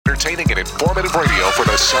entertaining and informative radio for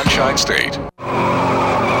the Sunshine State.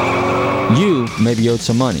 You may be owed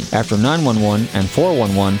some money. After 911 and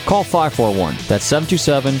 411, call 541. That's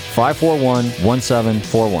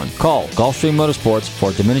 727-541-1741. Call Gulfstream Motorsports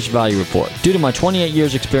for a diminished value report. Due to my 28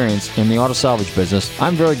 years experience in the auto salvage business,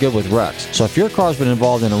 I'm very good with wrecks. So if your car's been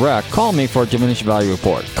involved in a wreck, call me for a diminished value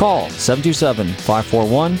report. Call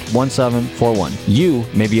 727-541-1741. You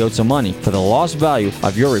may be owed some money for the lost value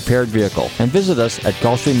of your repaired vehicle. And visit us at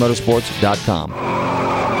GulfstreamMotorsports.com.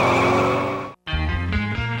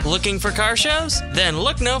 Looking for car shows? Then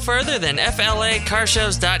look no further than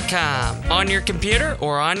FLACarshows.com. On your computer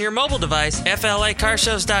or on your mobile device,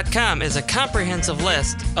 FLACarshows.com is a comprehensive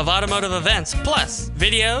list of automotive events, plus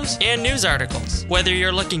videos and news articles. Whether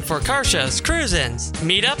you're looking for car shows, cruise-ins,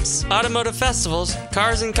 meetups, automotive festivals,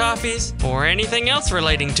 cars and coffees, or anything else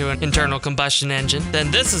relating to an internal combustion engine,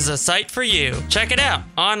 then this is a site for you. Check it out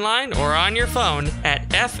online or on your phone at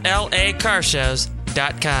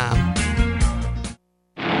FLACarshows.com.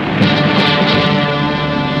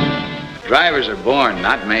 Drivers are born,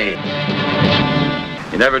 not made.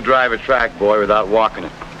 You never drive a track, boy, without walking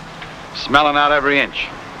it. Smelling out every inch.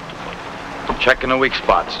 Checking the weak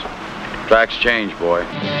spots. Tracks change, boy.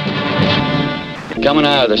 Coming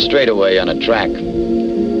out of the straightaway on a track,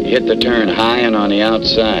 you hit the turn high and on the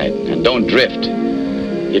outside, and don't drift.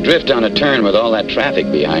 You drift on a turn with all that traffic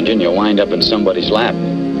behind you, and you'll wind up in somebody's lap.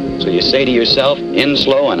 So you say to yourself, in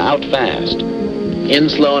slow and out fast. In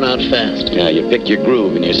slow and out fast. Yeah, you pick your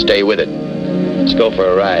groove and you stay with it. Let's go for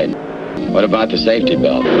a ride. What about the safety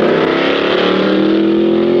belt?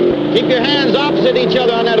 Keep your hands opposite each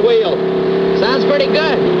other on that wheel. Sounds pretty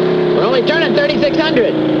good. We're only turning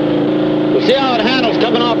 3,600. We'll see how it handles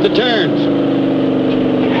coming off the turns.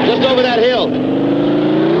 Just over that hill.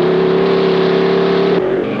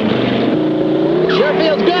 Sure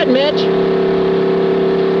feels good, Mitch.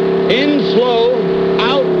 In slow,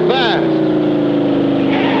 out fast.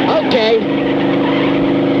 Okay.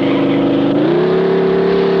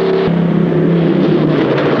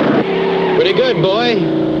 Pretty good, boy.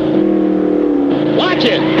 Watch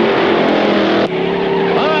it.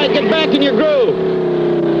 All right, get back in your groove.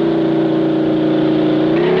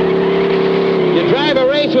 You drive a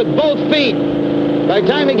race with both feet. By the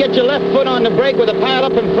time you get your left foot on the brake with a pile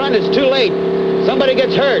up in front, it's too late. Somebody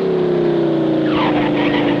gets hurt.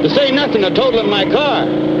 To say nothing of totaling my car.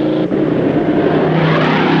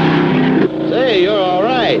 Say, you're all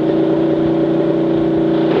right.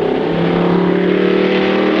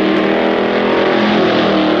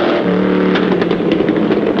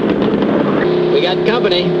 We got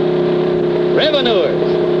company. Revenuers.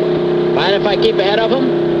 Mind if I keep ahead of them?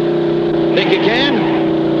 Think you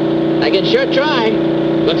can? I can sure try.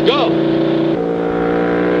 Let's go.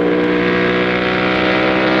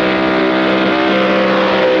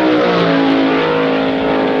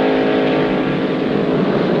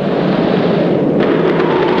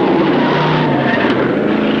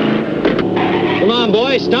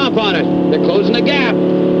 Boy, stomp on it. They're closing the gap.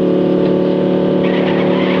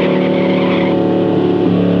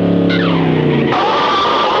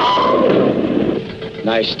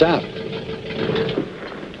 Nice stop.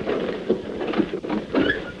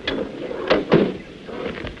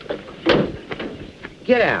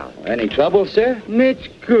 Get out. Any trouble, sir? Mitch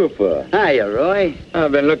Cooper. Hiya, Roy.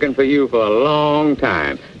 I've been looking for you for a long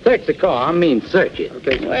time. Search the car. I mean, search it.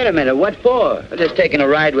 Okay, wait a minute. What for? I'm just taking a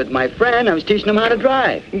ride with my friend. I was teaching him how to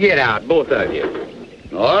drive. Get out, both of you.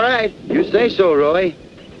 All right. You say so, Roy.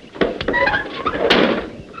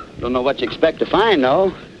 Don't know what you expect to find,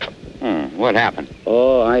 though. What happened?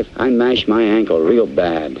 Oh, I mashed my ankle real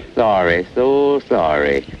bad. Sorry, so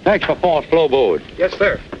sorry. Search for false floorboards. Yes,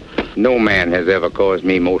 sir. No man has ever caused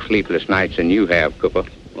me more sleepless nights than you have, Cooper.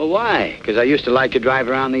 Well, why? Because I used to like to drive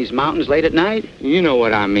around these mountains late at night? You know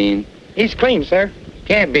what I mean. He's clean, sir.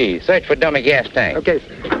 Can't be. Search for dummy gas tank. Okay.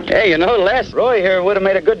 Hey, you know, Les, Roy here would have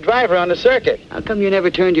made a good driver on the circuit. How come you never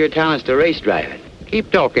turned your talents to race driving?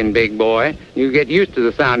 Keep talking, big boy. You get used to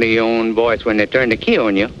the sound of your own voice when they turn the key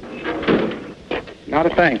on you. Not a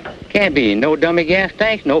thing. Can't be. No dummy gas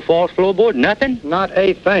tanks, no false floorboard, nothing? Not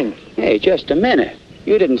a thing. Hey, just a minute.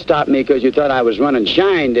 You didn't stop me because you thought I was running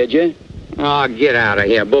shine, did you? Oh, get out of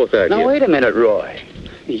here, both of you. Now, wait a minute, Roy.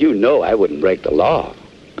 You know I wouldn't break the law.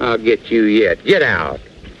 I'll get you yet. Get out.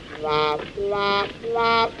 La, la,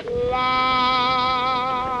 la,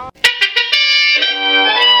 la.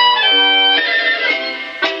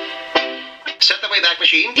 Set the Wayback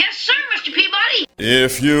Machine. Yes, sir, Mr. Peabody.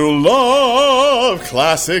 If you love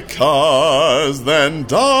classic cars, then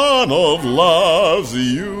Donald loves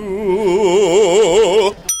you.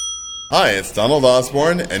 Hi, it's Donald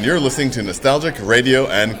Osborne, and you're listening to Nostalgic Radio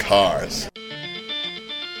and Cars.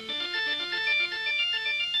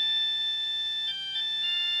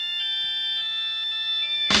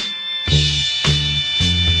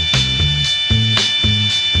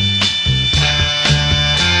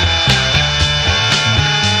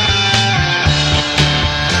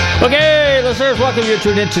 Okay, listeners, welcome. You're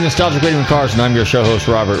tuned in to Nostalgic Radio and Cars, and I'm your show host,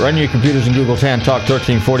 Robert. Run your computers and Google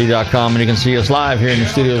TalkTalk1340.com, and you can see us live here in the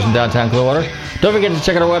studios in downtown Clearwater. Don't forget to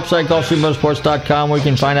check out our website, GulfstreamMotorsports.com, where you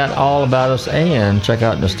can find out all about us, and check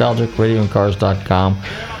out NostalgicRadioandCars.com,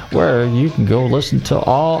 where you can go listen to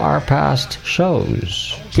all our past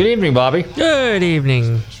shows. Good evening, Bobby. Good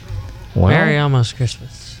evening. Well, Merry almost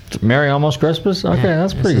Christmas. Merry almost Christmas? Okay, Yeah,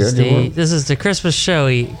 that's pretty good. This is the Christmas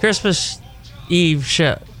show. Christmas Eve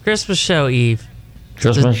show. Christmas show Eve.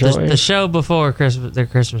 Christmas show Eve? The show before Christmas. The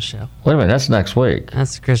Christmas show. Wait a minute, that's next week.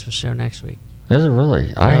 That's the Christmas show next week. Is it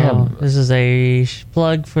really? This is a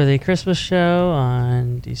plug for the Christmas show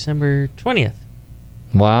on December 20th.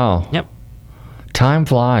 Wow. Yep. Time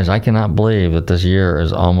flies. I cannot believe that this year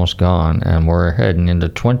is almost gone, and we're heading into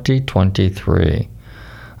 2023.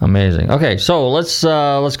 Amazing. Okay, so let's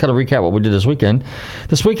kind of recap what we did this weekend.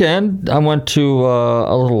 This weekend, I went to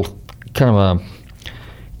a little kind of a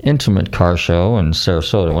intimate car show in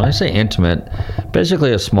Sarasota. When I say intimate,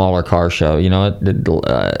 basically a smaller car show. You know,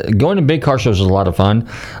 going to big car shows is a lot of fun.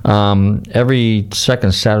 Every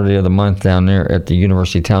second Saturday of the month down there at the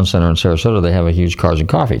University Town Center in Sarasota, they have a huge Cars and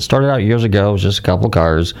Coffee. It started out years ago, it was just a couple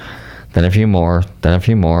cars, then a few more, and then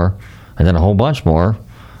a whole bunch more.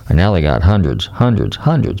 And now they got hundreds, probably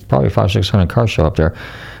 500-600 cars show up there.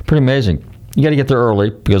 Pretty amazing. You got to get there early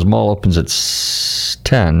because mall opens at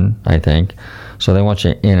 10, I think. So they want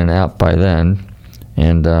you in and out by then.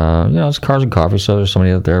 And, it's Cars and Coffee, so there's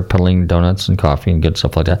somebody out there peddling donuts and coffee and good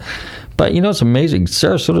stuff like that. But, it's amazing.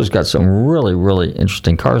 Sarasota's got some really, really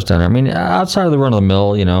interesting cars down there. I mean, outside of the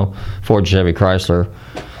run-of-the-mill, Ford, Chevy, Chrysler,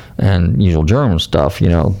 and usual German stuff,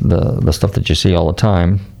 the stuff that you see all the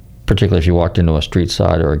time, particularly if you walked into a street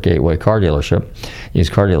side or a gateway car dealership,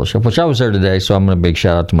 used car dealership, which I was there today, so I'm going to big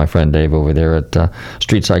shout out to my friend Dave over there at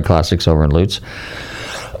Street Side Classics over in Lutz.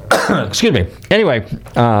 Excuse me. Anyway,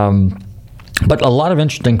 but a lot of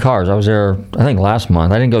interesting cars. I was there, I think, last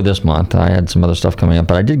month. I didn't go this month. I had some other stuff coming up,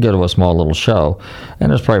 but I did go to a small little show,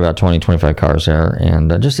 and there's probably about 20, 25 cars there,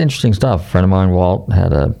 and just interesting stuff. A friend of mine, Walt,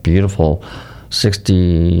 had a beautiful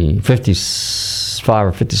 55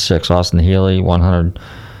 or 56 Austin Healey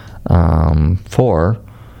 104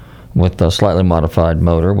 with a slightly modified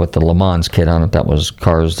motor with the Le Mans kit on it. That was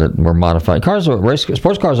cars that were modified.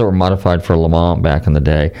 Sports cars that were modified for Le Mans back in the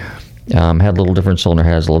day. Had a little different cylinder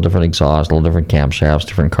heads, a little different exhaust, a little different camshafts,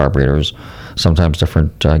 different carburetors, sometimes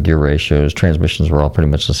different gear ratios. Transmissions were all pretty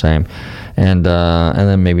much the same. And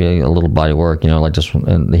then maybe a little body work, like this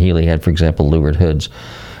one, the Healey had, for example, louvered hoods.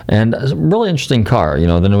 And a really interesting car,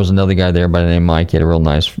 Then there was another guy there by the name of Mike. He had a real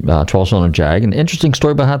nice 12-cylinder Jag. An interesting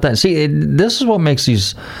story behind that. See, this is what makes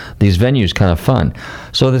these venues kind of fun.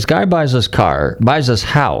 So this guy buys this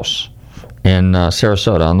house in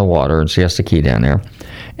Sarasota on the water in Siesta Key down there.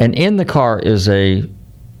 And in the car in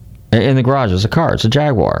the garage is a car. It's a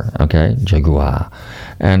Jaguar, okay? Jaguar.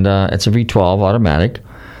 And it's a V12 automatic.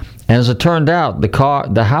 And as it turned out,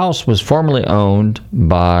 the house was formerly owned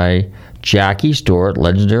by Jackie Stewart,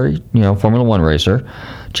 legendary, Formula One racer.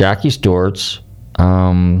 Jackie Stewart's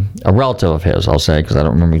a relative of his, I'll say, because I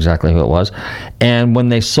don't remember exactly who it was. And when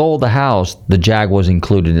they sold the house, the Jag was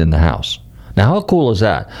included in the house. Now, how cool is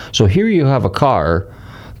that? So here you have a car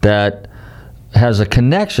that has a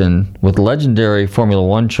connection with legendary Formula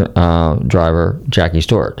One driver Jackie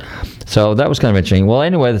Stewart. So that was kind of interesting. Well,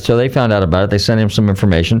 anyway, so they found out about it. They sent him some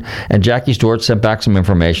information, and Jackie Stewart sent back some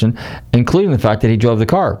information, including the fact that he drove the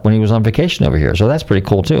car when he was on vacation over here. So that's pretty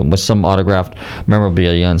cool, too, with some autographed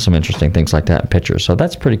memorabilia and some interesting things like that, pictures. So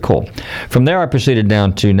that's pretty cool. From there, I proceeded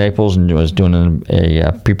down to Naples and was doing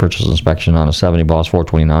a pre-purchase inspection on a 70 Boss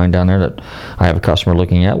 429 down there that I have a customer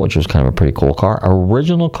looking at, which was kind of a pretty cool car.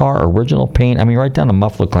 Original car, original paint. I mean, right down to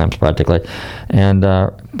muffler clamps practically. And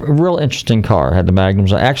a real interesting car. Had the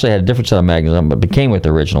magnums. I actually had a different set of magnums on, but it came with the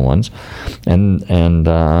original ones. And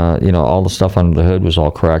all the stuff under the hood was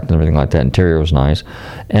all correct and everything like that. Interior was nice.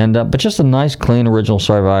 And but just a nice, clean, original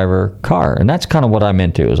Survivor car. And that's kind of what I'm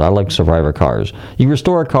into, is I like Survivor cars. You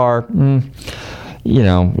restore a car,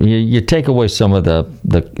 you take away some of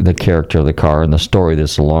the character of the car and the story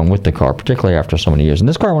that's along with the car, particularly after so many years. And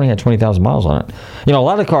this car only had 20,000 miles on it. A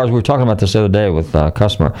lot of cars, we were talking about this the other day with a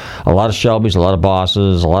customer, a lot of Shelbys, a lot of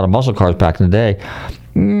Bosses, a lot of muscle cars back in the day,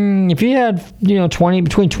 If you had,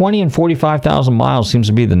 between 20 and 45,000 miles seems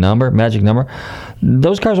to be the magic number.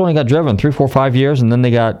 Those cars only got driven 3, 4, 5 years, and then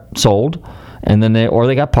they got sold, and then they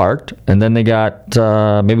got parked, and then they got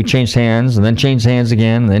maybe changed hands, and then changed hands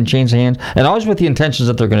again, and then changed hands, and always with the intentions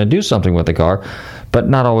that they're going to do something with the car, but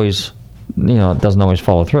not always, it doesn't always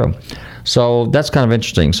follow through. So that's kind of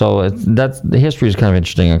interesting. So the history is kind of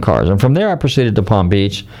interesting in cars. And from there, I proceeded to Palm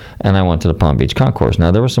Beach, and I went to the Palm Beach Concourse.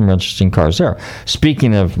 Now, there were some interesting cars there.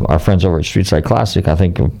 Speaking of our friends over at Street Side Classic, I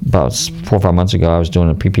think about 4 or 5 months ago, I was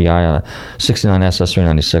doing a PPI on a 69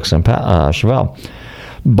 SS396 in Chevelle.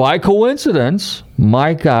 By coincidence,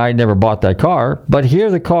 my guy never bought that car, but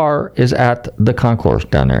here the car is at the concourse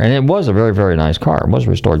down there. And it was a very, very nice car. It was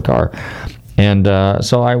a restored car. And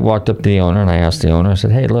so I walked up to the owner, and I asked the owner, I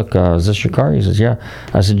said, hey, look, is this your car? He says, yeah.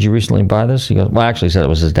 I said, did you recently buy this? He goes, well, actually, he said it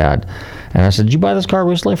was his dad. And I said, did you buy this car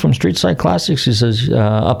recently from Street Side Classics? He says,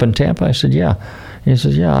 up in Tampa? I said, yeah. He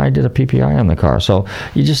says, yeah, I did a PPI on the car. So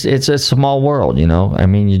it's a small world, I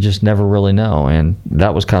mean, you just never really know. And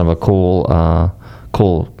that was kind of a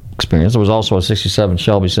cool experience. There was also a 67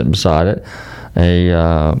 Shelby sitting beside it.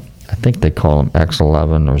 I think they call them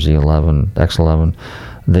X11 or Z11, X11.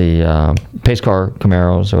 The pace car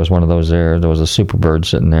Camaros, there was one of those there. There was a Superbird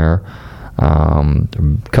sitting there. A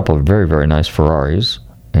couple of very, very nice Ferraris.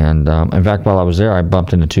 And in fact, while I was there, I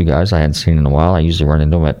bumped into 2 guys I hadn't seen in a while. I usually run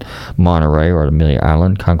into them at Monterey or at Amelia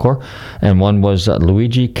Island, Concours. And one was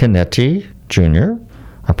Luigi Canetti Jr.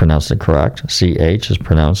 I pronounced it correct. CH is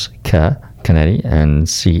pronounced Canetti, and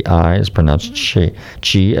CI is pronounced Chi,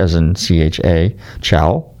 as in CHA,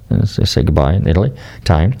 Ciao. And they say goodbye in Italy,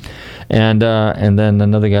 Italian. And then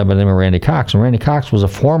another guy by the name of Randy Cox. And Randy Cox was a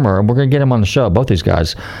former, and we're going to get him on the show, both these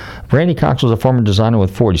guys. Randy Cox was a former designer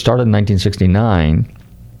with Ford. He started in 1969.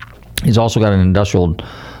 He's also got an industrial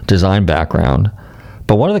design background.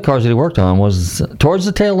 But one of the cars that he worked on was, towards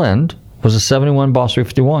the tail end, was a 71 Boss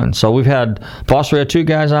 351. So we've had Boss 302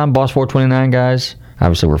 guys on, Boss 429 guys.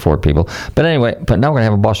 Obviously, we're Ford people. But anyway, now we're going to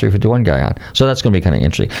have a Boss 351 guy on. So that's going to be kind of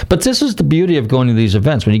interesting. But this is the beauty of going to these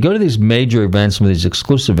events. When you go to these major events, some of these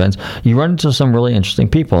exclusive events, you run into some really interesting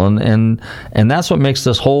people. And that's what makes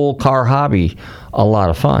this whole car hobby a lot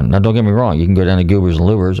of fun. Now, don't get me wrong. You can go down to Goobers and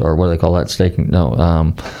Lubers, or what do they call that? Steak?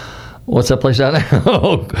 No. What's that place down there?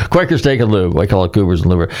 Quaker Steak and Lube. I call it Goobers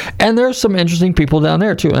and Luber. And there's some interesting people down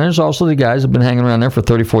there, too. And there's also the guys that have been hanging around there for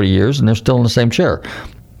 30, 40 years, and they're still in the same chair.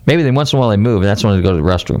 Maybe once in a while they move, and that's when they go to the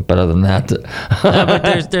restroom. But other than that,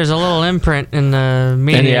 but there's a little imprint in the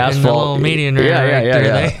median, in the asphalt, in the little median.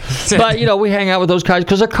 Yeah. But we hang out with those guys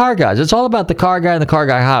because they're car guys. It's all about the car guy and the car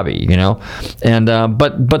guy hobby, And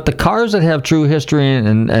but the cars that have true history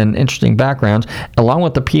and interesting backgrounds, along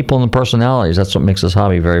with the people and the personalities, that's what makes this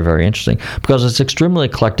hobby very, very interesting because it's extremely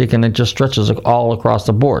eclectic and it just stretches all across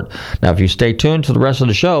the board. Now, if you stay tuned to the rest of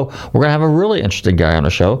the show, we're going to have a really interesting guy on the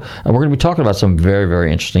show, and we're going to be talking about some very,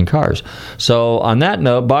 very interesting cars. So on that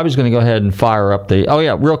note, Bobby's going to go ahead and fire up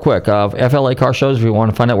real quick, FLA car shows. If you want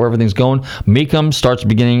to find out where everything's going, Mecum starts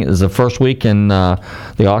beginning is the first week in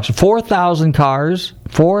the auction. 4,000 cars.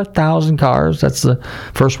 4,000 cars. That's the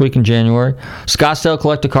first week in January. Scottsdale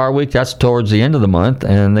Collect a Car Week. That's towards the end of the month,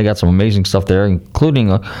 and they got some amazing stuff there, including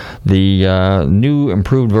the new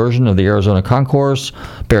improved version of the Arizona Concourse,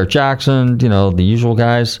 Barrett Jackson, the usual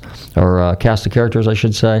guys, or cast of characters, I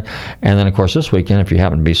should say. And then, of course, this weekend, if you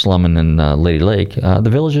happen to be slumming in Lady Lake, the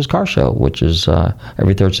Villages Car Show, which is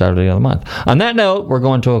every third Saturday of the month. On that note, we're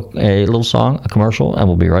going to a little song, a commercial, and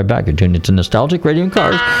we'll be right back. You're tuned into Nostalgic Radio and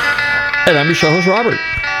Cars. And I'm your show host, Robert.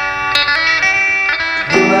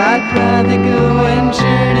 I'd rather go and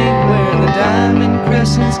journey where the diamond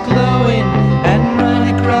crescent's glowing and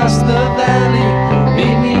run across the valley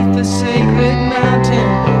beneath the sacred mountain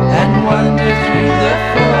and wander through the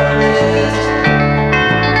forest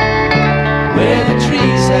where the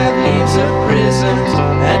trees have leaves of prisms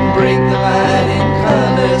and break the light in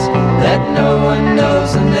colors that no one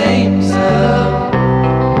knows the names of.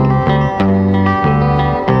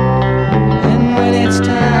 It's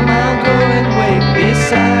time I'll go and wait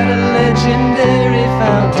beside a legendary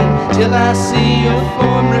fountain till I see your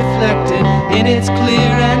form reflected in its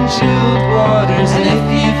clear and jeweled waters. And if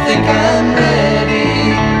you think I'm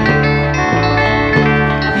ready,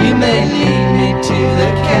 you may lead me to the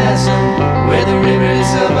chasm where the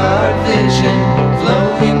rivers of our vision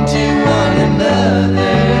flow into one another.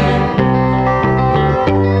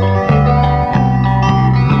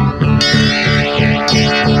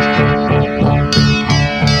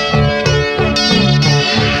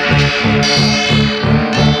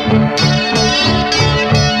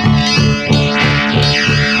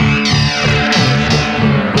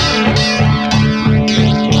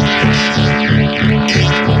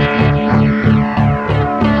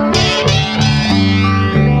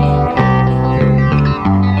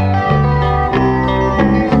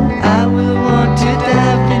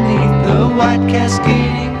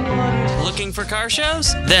 for car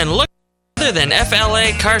shows? Then look other than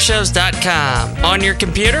FLACarshows.com. On your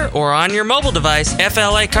computer or on your mobile device,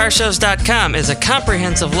 FLACarshows.com is a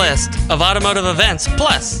comprehensive list of automotive events,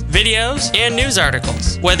 plus videos and news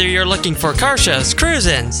articles. Whether you're looking for car shows,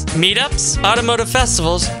 cruise-ins, meetups, automotive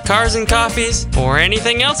festivals, cars and coffees, or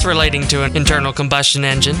anything else relating to an internal combustion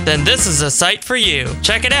engine, then this is a site for you.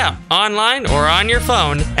 Check it out online or on your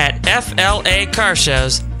phone at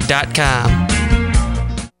FLACarshows.com.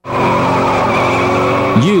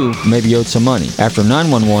 You may be owed some money. After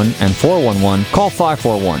 911 and 411, call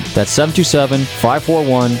 541. That's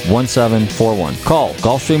 727-541-1741. Call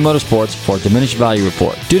Gulfstream Motorsports for a diminished value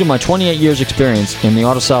report. Due to my 28 years experience in the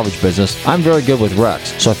auto salvage business, I'm very good with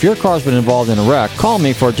wrecks. So if your car's been involved in a wreck, call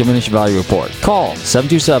me for a diminished value report. Call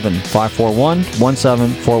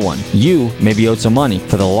 727-541-1741. You may be owed some money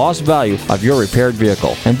for the lost value of your repaired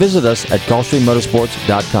vehicle. And visit us at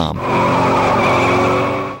GulfstreamMotorsports.com.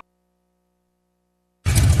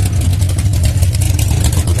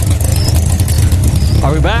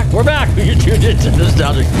 Are we back? We're back. You tuned into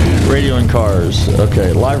Nostalgic Radio and Cars.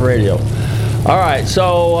 Okay, live radio. All right,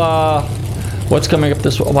 so what's coming up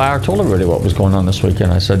this week? Well, I told everybody what was going on this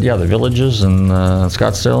weekend. I said, yeah, the Villages and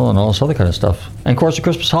Scottsdale and all this other kind of stuff. And, of course, the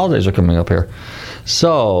Christmas holidays are coming up here.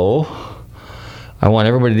 So I want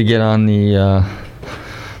everybody to get on the,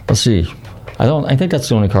 let's see. I think that's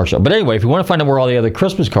the only car show. But anyway, if you want to find out where all the other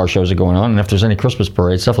Christmas car shows are going on, and if there's any Christmas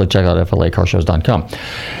parades, definitely check out FLACarshows.com.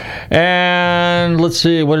 And let's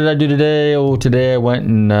see, what did I do today? Oh, today I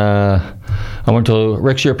went to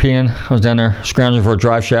Rick's European. I was down there scrounging for a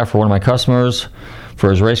drive shaft for one of my customers for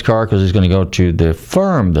his race car because he's going to go to the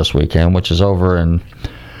firm this weekend, which is over in,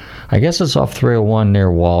 I guess it's off 301 near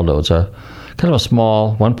Waldo. It's a kind of a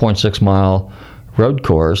small 1.6 mile road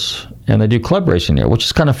course, and they do club racing there, which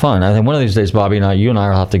is kind of fun. I think one of these days, Bobby and you and I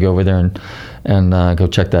will have to go over there and go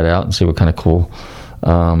check that out and see what kind of cool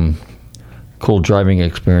driving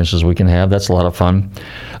experiences we can have. That's a lot of fun.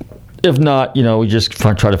 If not, we just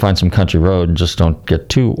try to find some country road and just don't get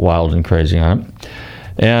too wild and crazy on it.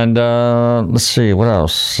 And let's see, what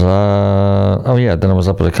else? Then I was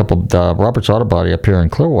up at a couple Roberts Auto Body up here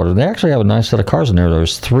in Clearwater. They actually have a nice set of cars in there.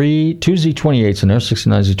 There's two Z28s in there,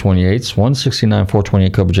 69 Z28s, one 69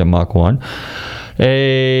 428 Cobra Jet Mach 1,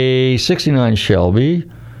 a 69 Shelby,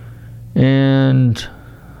 and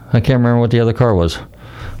I can't remember what the other car was.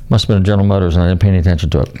 Must have been a General Motors, and I didn't pay any attention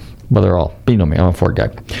to it. But they're all, you know me, I'm a Ford guy.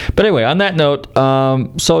 But anyway, on that note,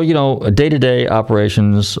 day-to-day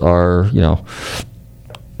operations are,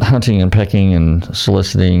 hunting and pecking and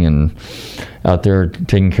soliciting and out there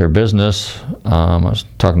taking care of business. I was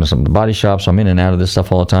talking to some of the body shops. I'm in and out of this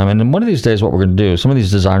stuff all the time. And then one of these days, what we're going to do, some of these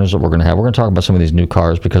designers that we're going to talk about some of these new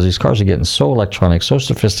cars, because these cars are getting so electronic, so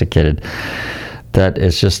sophisticated, that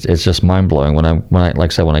it's just mind blowing when I like I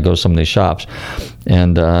said, when I go to some of these shops,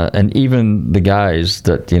 and even the guys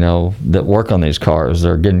that that work on these cars,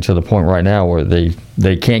 they're getting to the point right now where they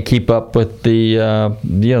can't keep up with the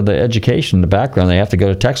the education, the background. They have to go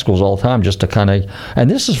to tech schools all the time just to kind of.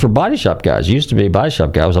 And this is for body shop guys. Used to be a body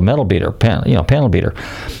shop guy was a metal beater, panel beater,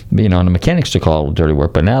 and the mechanics took all the dirty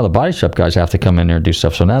work. But now the body shop guys have to come in there and do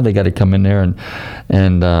stuff. So now they got to come in there and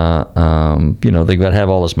they've got to have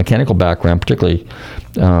all this mechanical background, particularly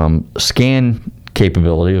scan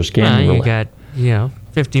capability or scan. You got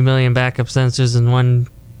 50 million backup sensors in one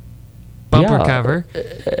bumper cover.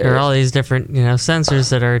 There are all these different sensors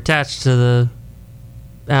that are attached to the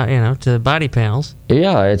to the body panels.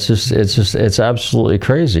 Yeah, it's absolutely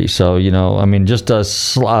crazy. So just a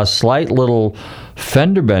slight little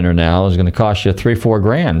fender bender now is going to cost you $3-4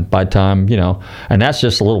 grand by the time and that's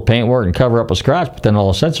just a little paint work and cover up a scratch. But then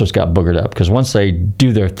all the sensors got boogered up because once they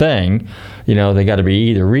do their thing, they got to be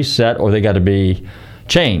either reset or they got to be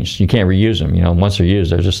changed. You can't reuse them. Once they're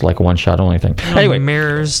used, they're just like a one-shot only thing. Anyway,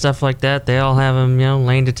 mirrors, stuff like that. They all have them.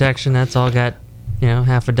 Lane detection. That's all got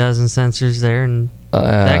half a dozen sensors there, and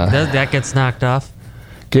that gets knocked off.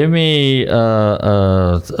 Give me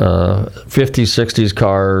a 50s, 60s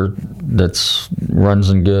car that's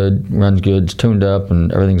runs good, it's tuned up,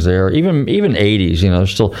 and everything's there. Even 80s,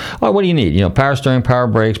 there's still. Oh, what do you need? Power steering, power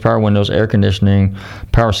brakes, power windows, air conditioning,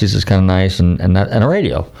 power seats is kind of nice, and a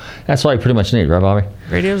radio. That's all you pretty much need, right, Bobby?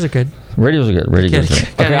 Radios are good. Radios are good.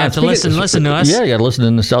 Gotta have to listen to us. Yeah, you got to listen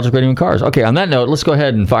to Nostalgic Radio and Cars. Okay, on that note, let's go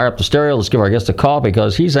ahead and fire up the stereo. Let's give our guest a call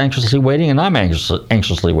because he's anxiously waiting, and I'm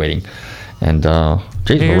anxiously waiting. And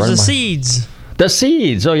here's the Seeds. The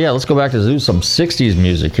Seeds. Oh, yeah, let's go back to do some 60s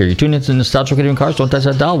music here. You tune into Nostalgic Radio and Cars. Don't touch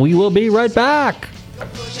that dial. We will be right back. You're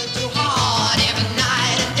pushing too hard every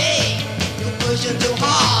night and day. You're pushing too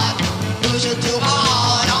hard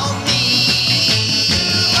on me.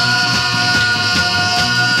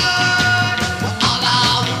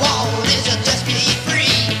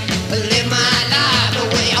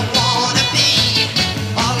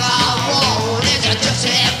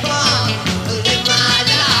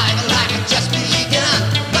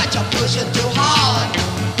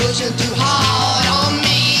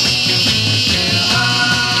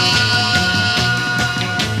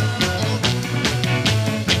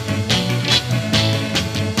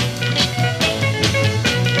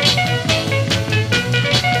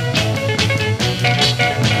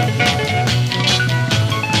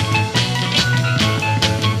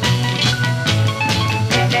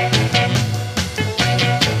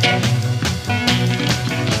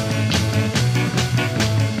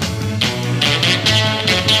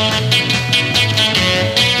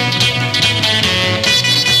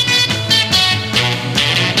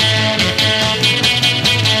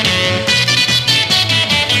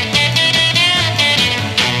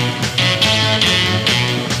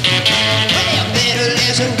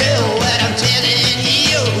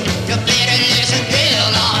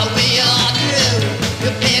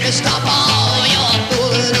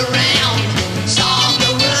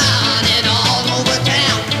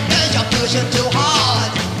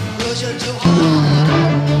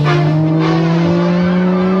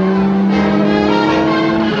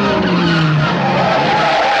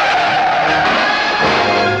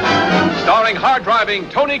 starring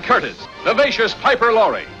Tony Curtis, vivacious Piper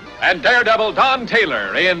Laurie, and daredevil Don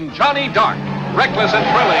Taylor in Johnny Dark, reckless and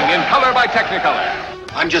thrilling in color by Technicolor.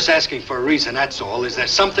 I'm just asking for a reason, that's all. Is there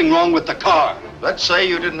something wrong with the car? Let's say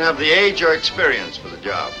you didn't have the age or experience for the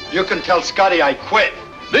job. You can tell Scotty I quit.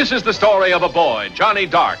 This is the story of a boy, Johnny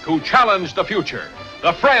Dark, who challenged the future,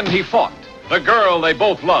 the friend he fought, the girl they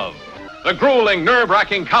both loved, the grueling,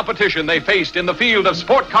 nerve-wracking competition they faced in the field of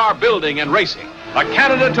sport car building and racing. A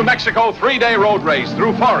Canada to Mexico 3-day road race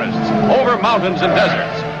through forests, over mountains and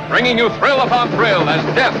deserts, bringing you thrill upon thrill as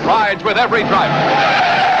death rides with every driver.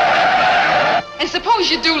 And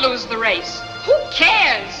suppose you do lose the race. Who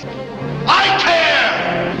cares? I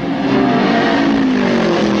care!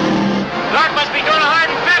 Dark must be doing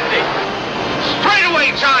 150. Straight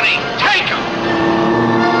away, Johnny. Take him.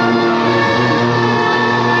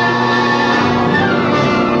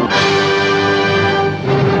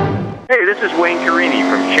 Hey, this is Wayne Carini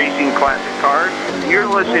from Chasing Classic Cars. You're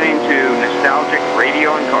listening to Nostalgic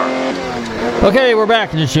Radio and Cars. Okay, we're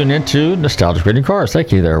back and you're tuning into Nostalgic Radio and Cars.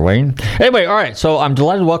 Thank you there, Wayne. Anyway, all right, so I'm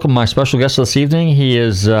delighted to welcome my special guest this evening. He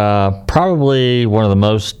is probably one of the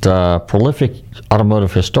most prolific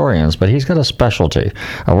automotive historians, but he's got a specialty.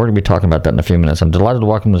 We're going to be talking about that in a few minutes. I'm delighted to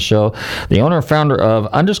welcome to the show the owner and founder of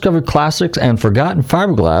Undiscovered Classics and Forgotten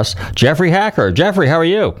Fiberglass, Geoffrey Hackett. Geoffrey, how are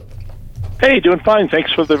you? Hey, doing fine.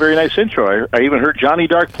 Thanks for the very nice intro. I even heard Johnny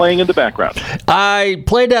Dark playing in the background. I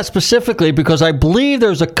played that specifically because I believe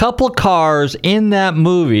there's a couple of cars in that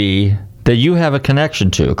movie that you have a connection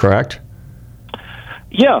to, correct?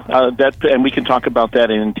 Yeah, and we can talk about that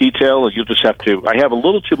in detail. You just have to. I have a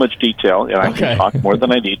little too much detail, and I can talk more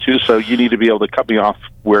than I need to. So you need to be able to cut me off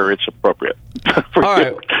where it's appropriate. All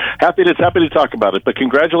right. Happy to talk about it. But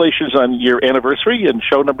congratulations on your anniversary and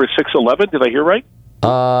show number 611. Did I hear right?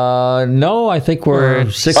 No, I think we're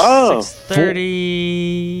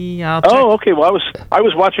 6:30. Oh, okay. Well, I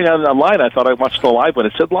was watching it online. I thought I watched the live when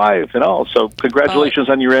it said live and all. So congratulations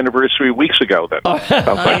on your anniversary weeks ago. Then.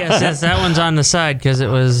 Yes, that one's on the side because it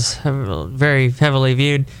was very heavily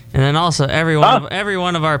viewed, and then also every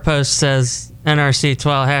one of our posts says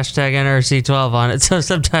NRC12 hashtag NRC12 on it. So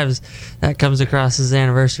sometimes that comes across as the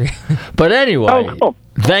anniversary. But anyway. Cool.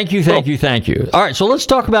 Thank you. All right, so let's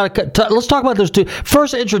talk about those two.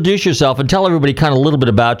 First, introduce yourself and tell everybody kind of a little bit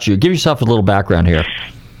about you. Give yourself a little background here.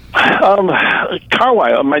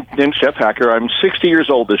 Carwile. My name's Jeff Hacker. I'm 60 years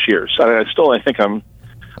old this year, so I think I'm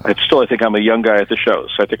a young guy at the show.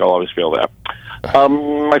 So I think I'll always feel that.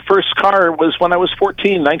 My first car was when I was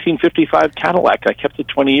 14, 1955 Cadillac. I kept it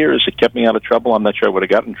 20 years. It kept me out of trouble. I'm not sure I would have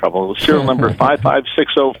gotten in trouble. It was serial number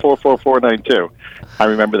 556044492. I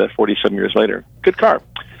remember that 47 years later. Good car.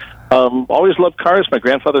 Always loved cars. My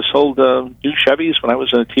grandfather sold new Chevys when I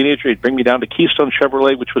was a teenager. He'd bring me down to Keystone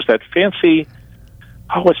Chevrolet, which was that fancy,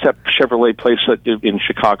 what's that Chevrolet place in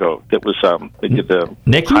Chicago that was they did the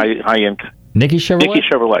high-end... Nicky Chevrolet? Nicky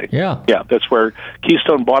Chevrolet. Yeah. Yeah, that's where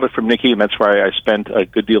Keystone bought it from Nicky, and that's where I spent a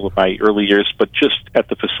good deal of my early years, but just at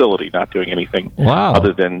the facility, not doing anything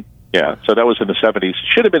other than, so that was in the 70s.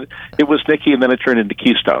 It was Nicky, and then it turned into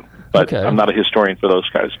Keystone, but I'm not a historian for those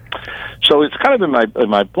guys. So it's kind of in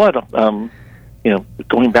my blood,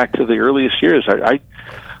 going back to the earliest years.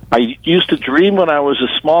 I used to dream when I was a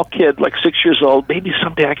small kid, like 6 years old, maybe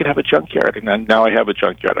someday I could have a junkyard. And now I have a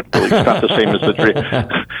junkyard. It's not the same as the dream.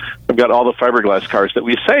 I've got all the fiberglass cars that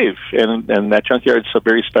we save, and that junkyard is a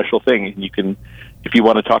very special thing. And you can, if you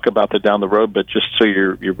want to talk about that down the road, but just so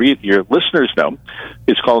your listeners know,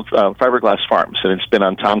 it's called Fiberglass Farms, and it's been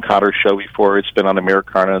on Tom Cotter's show before. It's been on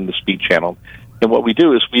Americana and the Speed Channel. And what we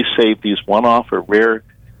do is we save these one-off or rare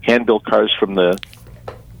hand-built cars from the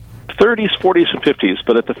 30s, 40s, and 50s,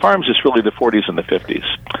 but at the farms it's really the 40s and the 50s.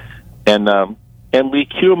 And we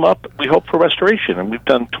queue them up, we hope, for restoration. And we've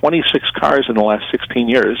done 26 cars in the last 16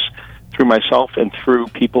 years through myself and through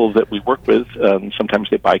people that we work with. Sometimes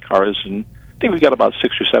they buy cars, and I think we've got about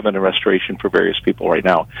 6 or 7 in restoration for various people right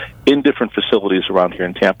now in different facilities around here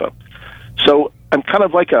in Tampa. So I'm kind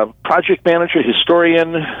of like a project manager,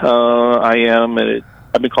 historian.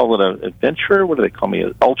 I've been called an adventurer. What do they call me?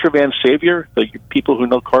 An Ultravan savior. The people who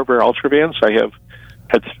know Corvair Ultravans. I have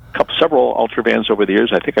had several Ultravans over the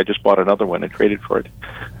years. I think I just bought another one and traded for it.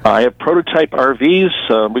 I have prototype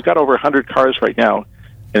RVs. We've got over 100 cars right now,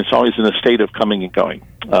 and it's always in a state of coming and going.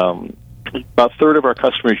 About a third of our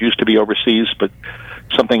customers used to be overseas, but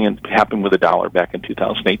something happened with the dollar back in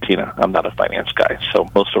 2018. I'm not a finance guy, so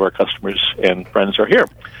most of our customers and friends are here.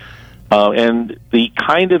 And the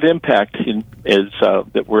kind of impact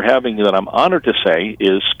that we're having, that I'm honored to say,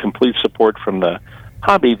 is complete support from the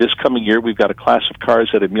hobby, this coming year, we've got a class of cars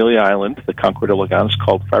at Amelia Island, the Concord Elegance,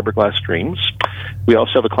 called Fiberglass Dreams. We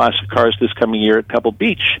also have a class of cars this coming year at Pebble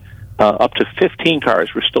Beach, up to 15 cars.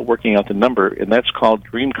 We're still working out the number, and that's called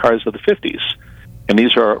Dream Cars of the 50s. And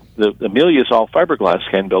these are, the Amelia is all fiberglass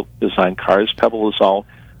hand-built design cars. Pebble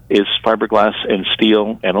is fiberglass and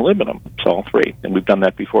steel and aluminum. It's all three, and we've done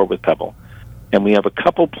that before with Pebble. And we have a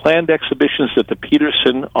couple planned exhibitions at the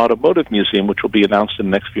Peterson Automotive Museum, which will be announced in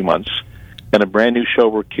the next few months, and a brand new show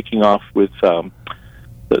we're kicking off with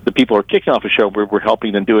the people are kicking off a show where we're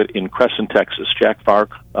helping them do it in Crescent, Texas. Jack Farr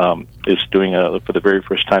is doing, for the very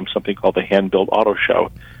first time, something called the Hand-Built Auto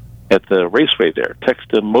Show at the raceway there,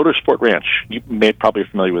 Motorsport Ranch. You may probably be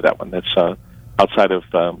familiar with that one. That's outside of,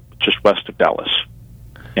 just west of Dallas.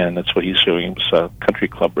 And that's what he's doing. It's a country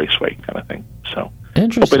club raceway kind of thing. So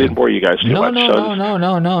interesting. Hope I didn't bore you guys too much.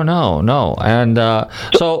 No. And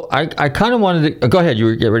so I kind of wanted to go ahead. You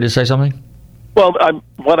were getting ready to say something? Well,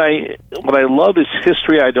 what I love is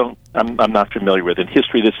history. I'm not familiar with, and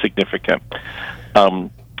history that's significant, and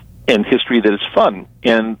history that is fun.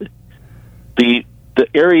 And the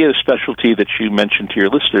area of specialty that you mentioned to your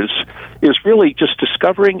listeners is really just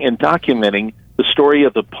discovering and documenting the story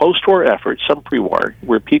of the post-war effort, some pre-war,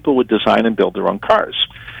 where people would design and build their own cars.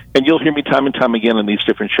 And you'll hear me time and time again in these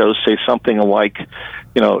different shows say something like,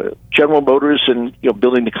 General Motors and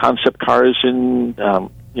building the concept cars in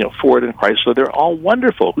Ford and Chrysler. They're all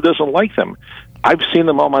wonderful. Who doesn't like them? I've seen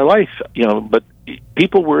them all my life, but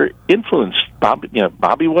people were influenced.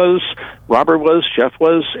 Bobby was, Robert was, Jeff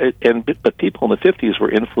was, but people in the 50s were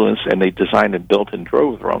influenced, and they designed and built and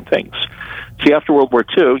drove their own things. See, after World War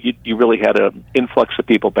II, you really had an influx of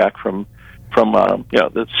people back from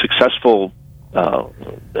the successful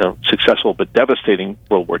but devastating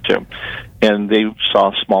World War II. And they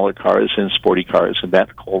saw smaller cars and sporty cars, and that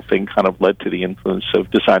whole thing kind of led to the influence of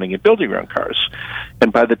designing and building your own cars.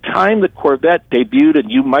 And by the time the Corvette debuted,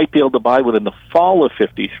 and you might be able to buy one in the fall of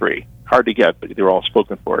 53, hard to get, but they were all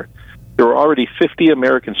spoken for, there were already 50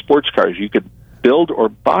 American sports cars you could build or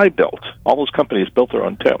buy built. All those companies built their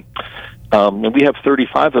own too. And we have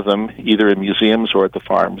 35 of them, either in museums or at the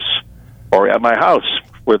farms, or at my house,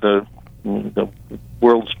 where the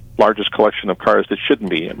world's largest collection of cars that shouldn't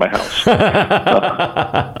be in my house.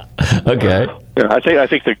 Okay. I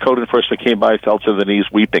think the code enforcement came by, fell to the knees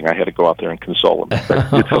weeping. I had to go out there and console them.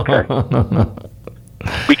 It's okay.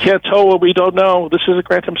 We can't tow what we don't know. This is a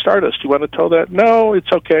Grantham Stardust. You want to tow that? No,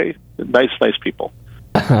 it's okay. Nice people.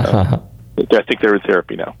 I think they're in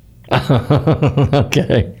therapy now.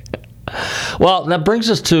 Okay. Well, that brings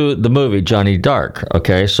us to the movie Johnny Dark.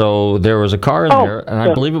 Okay, so there was a car in there, and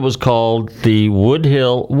I believe it was called the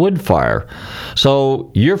Woodhill Woodfire.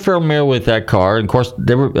 So you're familiar with that car, and of course,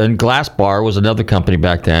 and Glass Bar was another company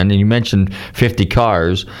back then, and you mentioned 50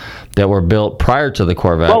 cars that were built prior to the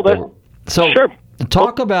Corvette. Sure.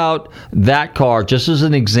 Talk about that car just as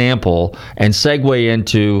an example and segue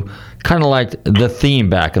into kind of like the theme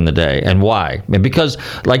back in the day and why. Because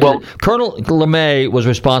Colonel LeMay was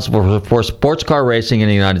responsible for sports car racing in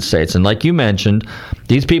the United States. And like you mentioned,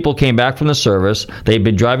 these people came back from the service. They'd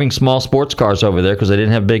been driving small sports cars over there because they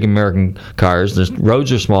didn't have big American cars. The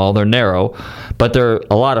roads are small, they're narrow, but they're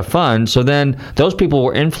a lot of fun. So then those people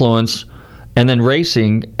were influenced and then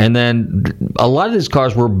racing, and then a lot of these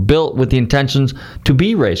cars were built with the intentions to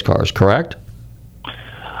be race cars, correct?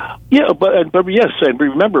 Yeah, but yes, and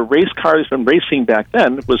remember, race cars and racing back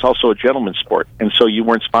then was also a gentleman's sport, and so you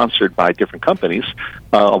weren't sponsored by different companies.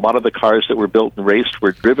 A lot of the cars that were built and raced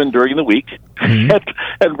were driven during the week and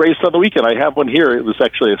raced on the weekend. I have one here. It was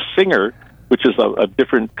actually a Singer, which is a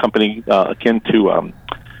different company akin to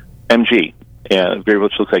MG, and very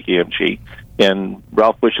much looks like AMG. And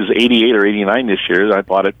Ralph Bush is 88 or 89 this year. I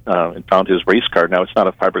bought it and found his race car. Now, it's not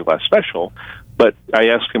a fiberglass special, but I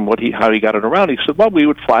asked him how he got it around. He said, well, we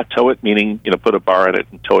would flat tow it, meaning, put a bar in it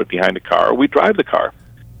and tow it behind a car, or we'd drive the car.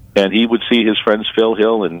 And he would see his friends Phil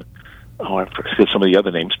Hill and, I forget some of the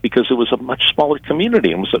other names, because it was a much smaller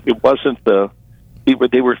community. It wasn't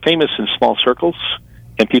they were famous in small circles,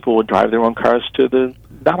 and people would drive their own cars to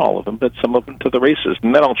not all of them, but some of them to the races.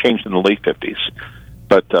 And that all changed in the late 50s.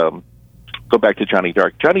 But, go back to Johnny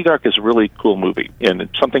Dark. Johnny Dark is a really cool movie, and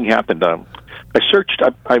something happened.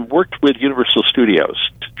 I worked with Universal Studios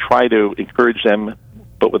to try to encourage them,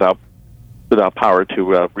 but without power,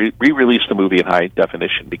 to re-release the movie in high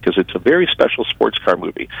definition, because it's a very special sports car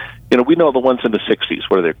movie. We know the ones in the 60s,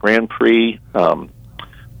 where they're Grand Prix.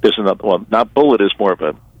 There's another one. Not Bullet is more of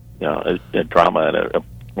a drama and a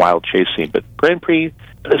wild chase scene. But Grand Prix,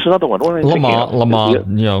 there's another one. What am I thinking of? Le Mans,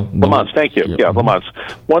 Le Mans, thank you. Yeah, Le Mans.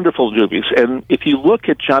 Wonderful movies. And if you look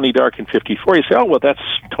at Johnny Dark in 54, you say, oh, well, that's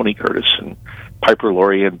Tony Curtis and Piper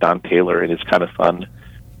Laurie and Don Taylor, and it's kind of fun.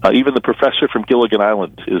 Even the professor from Gilligan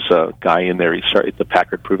Island is a guy in there. He started at the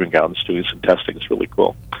Packard Proving Grounds doing some testing. It's really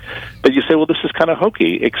cool. But you say, well, this is kind of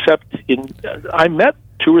hokey, except I met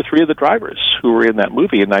 2 or 3 of the drivers who were in that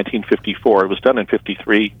movie in 1954. It was done in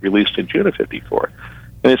 53, released in June of 54.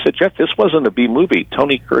 And they said, Jeff, this wasn't a B movie.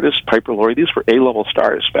 Tony Curtis, Piper Laurie, these were A-level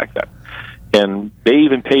stars back then. And they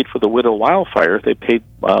even paid for the Widow Wildfire. They paid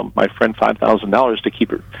my friend $5,000 to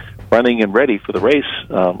keep it running and ready for the race.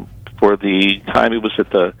 For the time it was at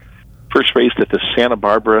the first race at the Santa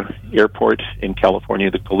Barbara Airport in California,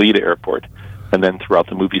 the Goleta Airport, and then throughout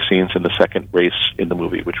the movie scenes in the second race in the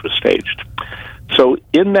movie, which was staged. So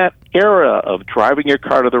in that era of driving your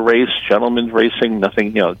car to the race, gentlemen's racing,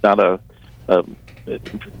 nothing, not a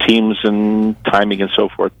teams and timing and so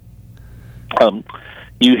forth,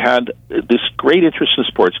 you had this great interest in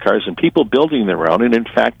sports cars and people building their own. And in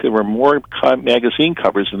fact, there were more magazine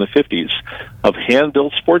covers in the 50s of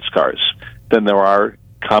hand-built sports cars than there are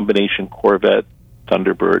combination Corvette,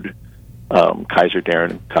 Thunderbird, Kaiser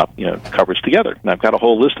Darren, covers together. And I've got a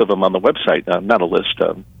whole list of them on the website. Not a list,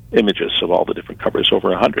 images of all the different covers, over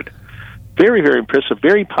 100. Very, very impressive,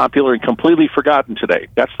 very popular, and completely forgotten today.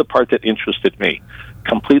 That's the part that interested me.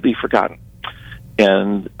 Completely forgotten.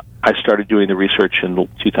 And I started doing the research in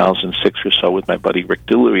 2006 or so with my buddy Rick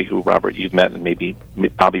DeLuey, who, Robert, you've met, and maybe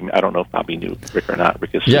Bobby, I don't know if Bobby knew Rick or not.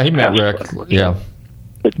 Rick is he met Rick. Yeah.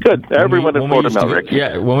 But good. Everyone in Florida met Rick.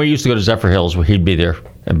 Yeah, when we used to go to Zephyr Hills, he'd be there,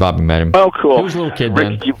 and Bobby met him. Oh, cool. He was a little kid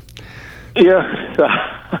Rick, then.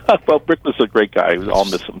 Well, Rick was a great guy. I'll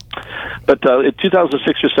miss him. But in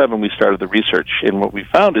 2006 or 7, we started the research, and what we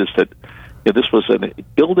found is that this was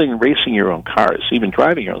building and racing your own cars, even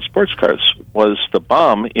driving your own sports cars, was the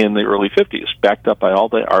bomb in the early 50s, backed up by all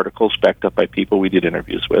the articles, backed up by people we did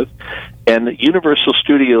interviews with. And Universal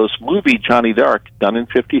Studios' movie, Johnny Dark, done in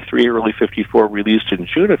 53, early 54, released in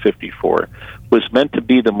June of 54, was meant to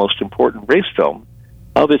be the most important race film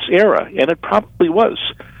of its era, and it probably was.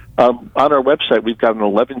 On our website, we've got an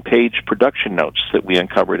 11-page production notes that we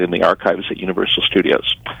uncovered in the archives at Universal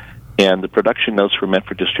Studios. And the production notes were meant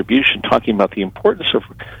for distribution, talking about the importance of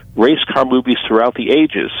race car movies throughout the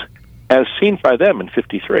ages, as seen by them in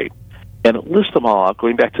 53. And it lists them all out,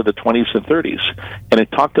 going back to the 20s and 30s. And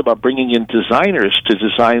it talked about bringing in designers to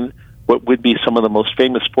design what would be some of the most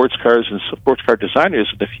famous sports cars and sports car designers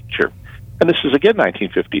in the future. And this is, again,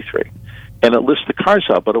 1953. And it lists the cars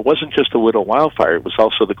out, but it wasn't just the Widow Wildfire. It was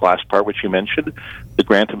also the Glass Part, which you mentioned, the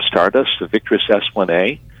Grantham Stardust, the Victress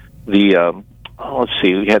S1A, the...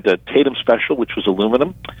 we had the Tatum Special, which was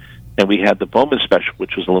aluminum, and we had the Bowman Special,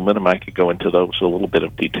 which was aluminum. I could go into those a little bit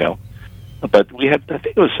of detail. But we had, I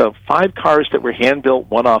think it was 5 cars that were hand-built,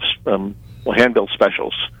 one-off, hand-built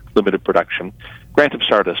specials, limited production. Grantham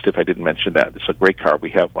Stardust, if I didn't mention that. It's a great car. We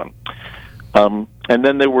have one. And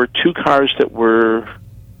then there were 2 cars that were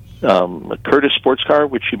a Curtis sports car,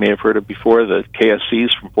 which you may have heard of before, the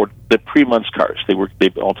KSCs from Ford, the pre-Muntz cars. They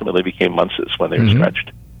ultimately became Muntzes when they were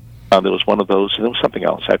stretched. There was one of those, and there was something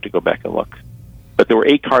else. I have to go back and look. But there were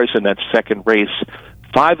 8 cars in that second race,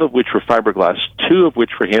 5 of which were fiberglass, 2 of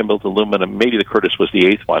which were hand-built aluminum. Maybe the Curtis was the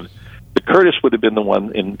 8th one. The Curtis would have been the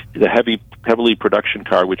one in the heavily production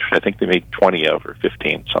car, which I think they made 20 of, or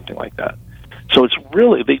 15, something like that. So it's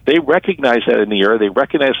really, they recognize that in the era. They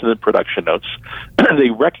recognize it in the production notes. They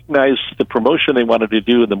recognize the promotion they wanted to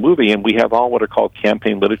do in the movie, and we have all what are called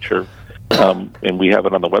campaign literature, and we have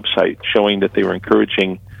it on the website, showing that they were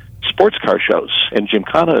encouraging sports car shows and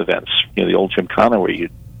Gymkhana events, the old Gymkhana where you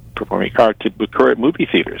perform your car, to occur at movie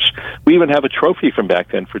theaters. We even have a trophy from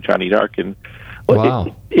back then for Johnny Dark, and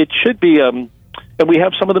wow. it should be, and we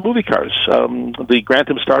have some of the movie cars. The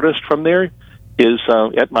Grantham Stardust from there is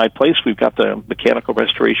at my place. We've got the mechanical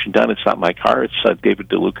restoration done. It's not my car, it's David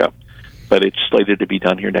DeLuca, but it's slated to be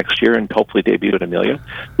done here next year and hopefully debut at Amelia.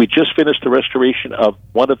 We just finished the restoration of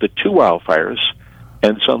one of the 2 Wildfires,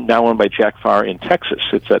 and so now owned by Jack Farr in Texas.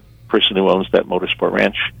 It's that person who owns that motorsport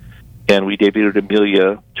ranch, and we debuted at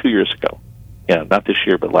Amelia 2 years ago. Yeah, not this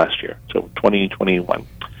year, but last year, so 2021.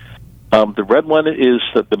 The red one is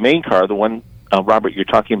the main car, the one, Robert, you're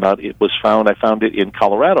talking about. It was found, I found it in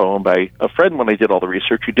Colorado, owned by a friend when I did all the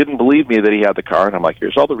research, who didn't believe me that he had the car, and I'm like,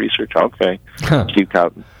 here's all the research, okay. Steve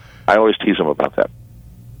Cowden. I always tease him about that.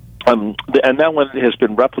 And that one has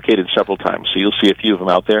been replicated several times, so you'll see a few of them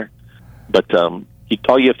out there, but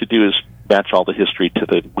all you have to do is match all the history to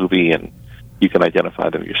the movie, and you can identify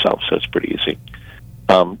them yourself, so it's pretty easy.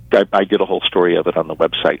 I did a whole story of it on the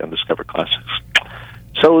website on Discover Classics.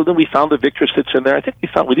 So then we found the Victress that's in there. I think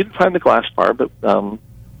we didn't find the Glass Bar, but or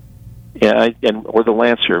the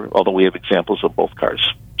Lancer, although we have examples of both cars.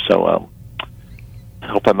 So I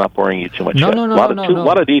hope I'm not boring you too much. No. A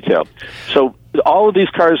lot of detail. So all of these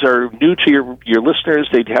cars are new to your listeners.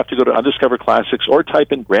 They'd have to go to Undiscovered Classics or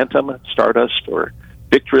type in Grantham, Stardust, or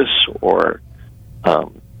Victress, or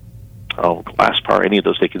Glass Bar, any of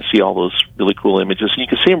those. They can see all those really cool images, and you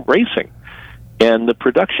can see them racing. And the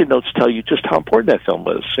production notes tell you just how important that film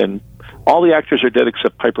was. And all the actors are dead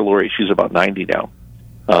except Piper Laurie. She's about 90 now.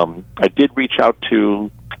 I did reach out to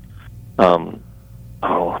Tony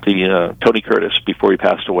Curtis before he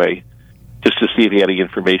passed away, just to see if he had any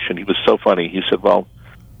information. He was so funny. He said, "Well,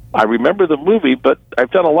 I remember the movie, but I've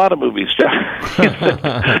done a lot of movies, Jeff.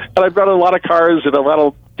 And I've run a lot of cars and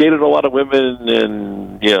dated a lot of women,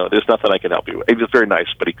 and there's nothing I can help you with." He was very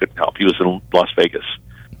nice, but he couldn't help. He was in Las Vegas.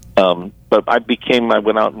 But I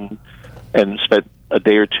went out and spent a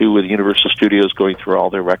day or two with Universal Studios going through all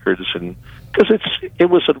their records, and because it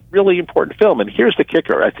was a really important film. And here's the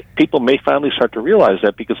kicker: I think people may finally start to realize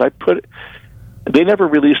that, because they never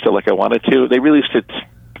released it like I wanted to. They released it.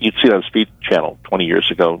 You'd see it on Speed Channel 20 years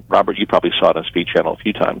ago. Robert, you probably saw it on Speed Channel a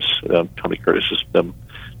few times. Tony Curtis's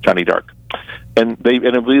Johnny Dark, and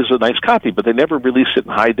it was a nice copy, but they never released it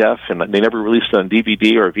in high def, and they never released it on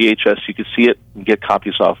DVD or VHS. You could see it and get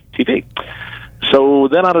copies off TV. So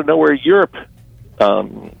then, out of nowhere, Europe,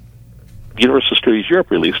 Universal Studios Europe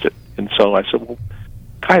released it, and so I said, "Well,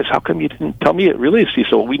 guys, how come you didn't tell me it released?" He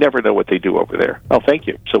said, "Well, we never know what they do over there." "Oh, thank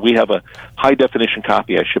you." So we have a high definition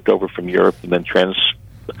copy I shipped over from Europe, and then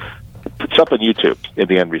it's up on YouTube in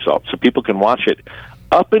the end result, so people can watch it.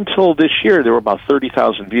 Up until this year, there were about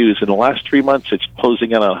 30,000 views. In the last 3 months, it's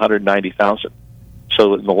closing in on 190,000.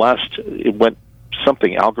 So in the it went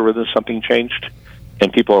something changed,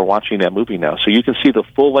 and people are watching that movie now. So you can see the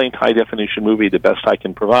full-length, high-definition movie, the best I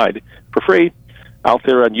can provide, for free, out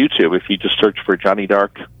there on YouTube if you just search for Johnny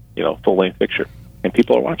Dark, full-length picture. And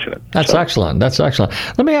people are watching it. That's excellent. That's excellent.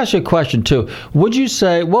 Let me ask you a question, too. Would you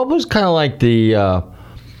say, what was kind of like the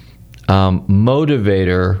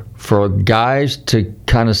motivator for guys to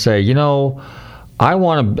kind of say, I don't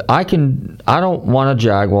want a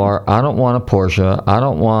Jaguar, I don't want a Porsche, I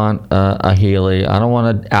don't want a Healy, I don't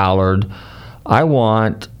want an Allard, I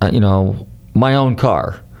want my own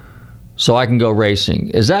car, so I can go racing.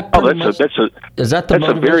 Is that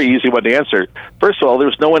a very easy one to answer? First of all, there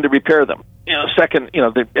was no one to repair them. Second,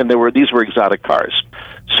 these were exotic cars,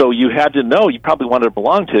 so you had to know. You probably wanted to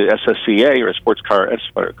belong to SCCA or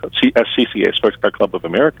SCCA, Sports Car Club of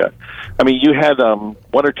America. I mean, you had 1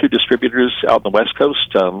 or 2 distributors out in the West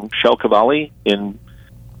Coast. Shell Cavalli in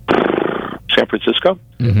San Francisco,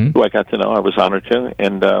 who I got to know. I was honored to,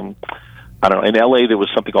 and I don't know. In LA, there was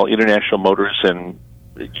something called International Motors, and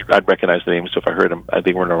I'd recognize the names if I heard them.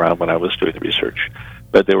 They weren't around when I was doing the research,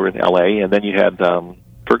 but they were in LA. And then you had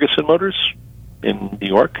Ferguson Motors in New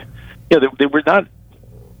York. They were not.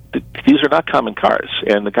 These are not common cars.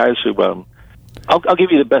 And the guys who, I'll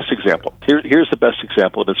give you the best example. Here's the best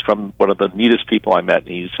example. It's from one of the neatest people I met. And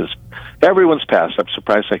he says, everyone's passed. I'm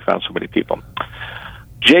surprised I found so many people.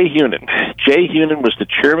 Jay Hunan. Jay Hunan was the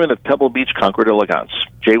chairman of Pebble Beach Concord Elegance.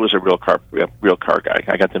 Jay was a real car guy.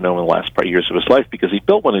 I got to know him in the last part years of his life because he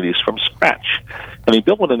built one of these from scratch. And he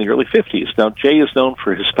built one in the early 50s. Now, Jay is known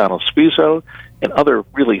for Hispano Suizo and other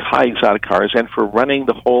really high exotic cars, and for running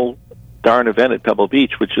the whole darn event at Pebble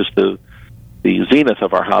Beach, which is the zenith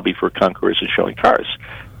of our hobby for concours and showing cars.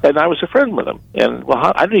 And I was a friend with him. And,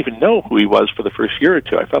 I didn't even know who he was for the first year or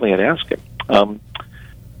two. I finally had to ask him.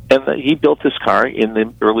 And he built this car he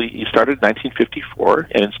started in 1954,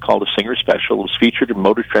 and it's called a Singer Special. It was featured in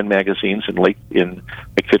Motor Trend magazines in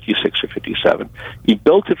 56 or 57. He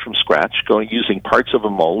built it from scratch, using parts of a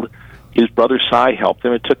mold. His brother Cy helped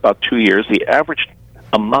him. It took about 2 years. The average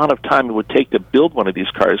amount of time it would take to build one of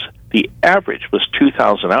these cars, the average was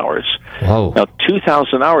 2,000 hours. Wow. Now,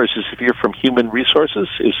 2,000 hours is, if you're from human resources,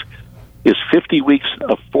 is 50 weeks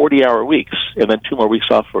of 40-hour weeks, and then 2 more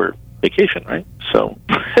weeks off for vacation, right? So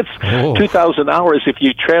it's 2,000 hours. If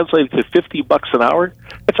you translate it to $50 an hour,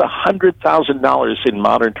 it's $100,000 in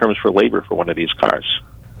modern terms for labor for one of these cars.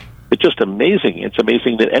 It's just amazing. It's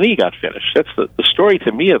amazing that any got finished. That's the story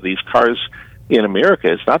to me of these cars in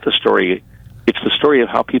America. It's not the story. It's the story of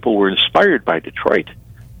how people were inspired by Detroit,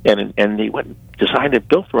 and they went designed and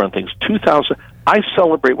built their own things. 2,000. I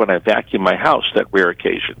celebrate when I vacuum my house. That rare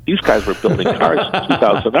occasion. These guys were building cars in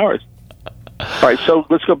 2,000 hours. All right, so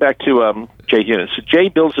let's go back to Jay Hunan. So Jay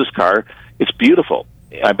builds this car. It's beautiful.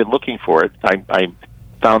 I've been looking for it. I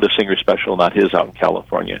found a Singer Special, not his, out in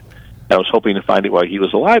California. I was hoping to find it while he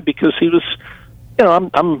was alive because he was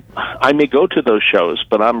I may go to those shows,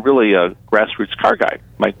 but I'm really a grassroots car guy.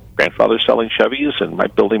 My grandfather's selling Chevys, and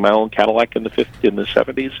I'm building my own Cadillac in the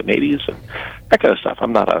 70s and 80s, and that kind of stuff.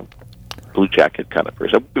 I'm not a blue jacket kind of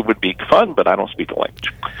person. It would be fun, but I don't speak the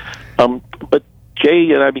language. But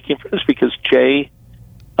Jay and I became friends because Jay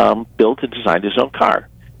built and designed his own car,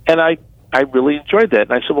 and I really enjoyed that.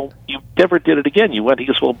 And I said, "Well, you never did it again." You went. He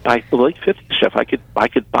goes, "Well, by the late '50s, Jeff, I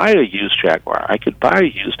could buy a used Jaguar. I could buy a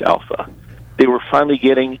used Alfa." They were finally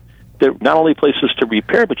getting they're not only places to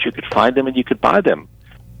repair, but you could find them and you could buy them.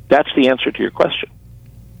 That's the answer to your question.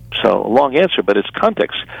 So a long answer, but it's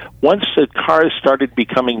context. Once the cars started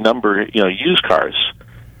becoming used cars,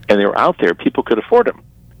 and they were out there, people could afford them.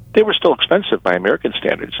 They were still expensive by American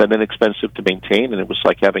standards, and then expensive to maintain, and it was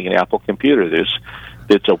like having an Apple computer.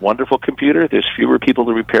 It's a wonderful computer. There's fewer people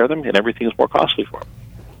to repair them, and everything's more costly for them.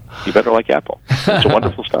 You better like Apple. It's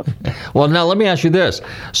wonderful stuff. Well, now let me ask you this.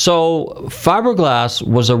 So fiberglass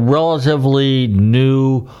was a relatively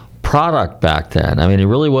new product back then. I mean, it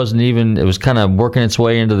really wasn't even. It was kind of working its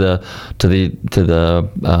way into the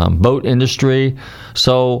boat industry.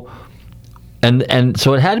 So, and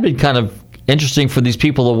so it had to be kind of interesting for these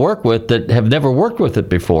people to work with that have never worked with it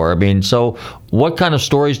before. I mean, so what kind of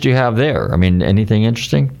stories do you have there? I mean, anything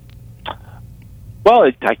interesting?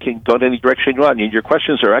 Well, I can go in any direction you want. Your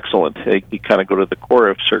questions are excellent. They kind of go to the core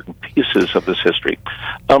of certain pieces of this history.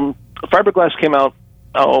 Fiberglass came out,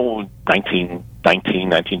 1919,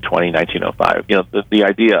 1920, 1905. The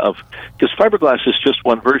idea of, because fiberglass is just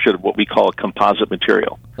one version of what we call a composite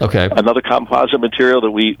material. Okay. Another composite material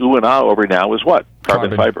that we ooh and ah over now is what?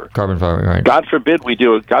 Carbon fiber. Carbon fiber, right. God forbid we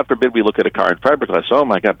look at a car in fiberglass. Oh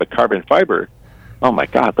my God, but carbon fiber. Oh my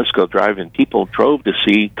God, let's go drive. And people drove to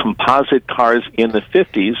see composite cars in the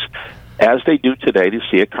 50s, as they do today to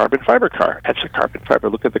see a carbon fiber car. That's a carbon fiber.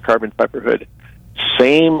 Look at the carbon fiber hood.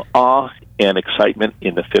 Same awe and excitement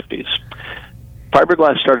in the 50s.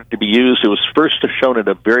 Fiberglass started to be used. It was first shown at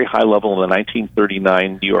a very high level in the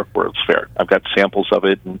 1939 New York World's Fair. I've got samples of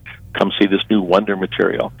it, and come see this new wonder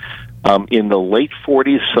material. In the late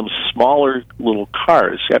 40s, some smaller little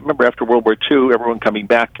cars. I remember after World War II, everyone coming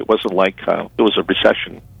back, it wasn't like it was a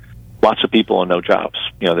recession. Lots of people and no jobs.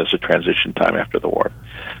 There's a transition time after the war.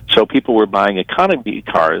 So people were buying economy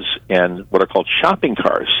cars and what are called shopping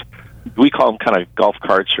cars. We call them kind of golf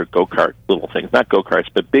carts or go-kart little things. Not go-karts,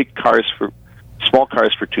 but small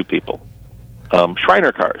cars for two people.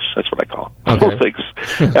 Shriner cars, that's what I call them. Okay. Little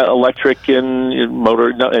things. Electric and motor,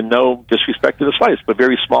 and no disrespect to the slice, but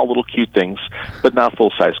very small little cute things, but not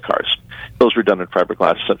full-size cars. Those were done in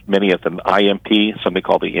fiberglass. Many of them, IMP, something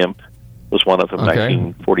called the IMP, was one of them, Okay.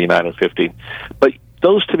 1949 and 50. But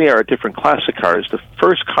those, to me, are a different class of cars. The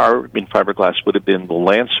first car in fiberglass would have been the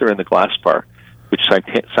Lancer and the Glass Bar, which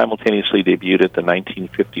simultaneously debuted at the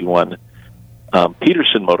 1951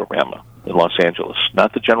 Peterson Motorama in Los Angeles,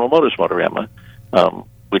 not the General Motors Motorama,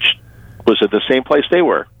 which was at the same place they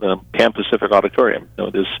were, Pan Pacific Auditorium.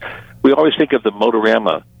 We always think of the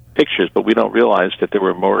Motorama pictures, but we don't realize that there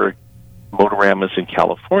were more Motoramas in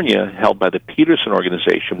California held by the Peterson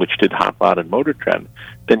organization, which did Hot Rod and Motor Trend,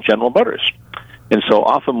 than General Motors. And so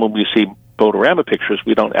often when we see Motorama pictures,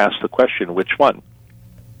 we don't ask the question, which one?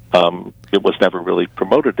 It was never really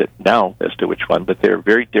promoted now as to which one, but they're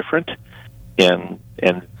very different and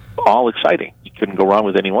all exciting. You couldn't go wrong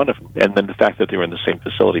with any one of them. And then the fact that they were in the same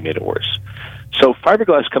facility made it worse. So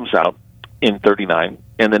fiberglass comes out in 1939,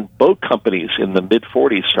 and then boat companies in the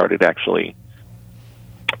mid-40s started actually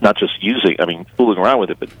not just fooling around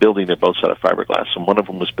with it, but building their boats out of fiberglass. And one of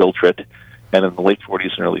them was Biltrit. And in the late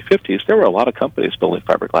 40s and early 50s, there were a lot of companies building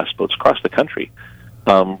fiberglass boats across the country.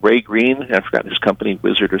 Ray Green, I forgot his company,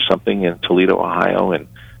 Wizard or something, in Toledo, Ohio, and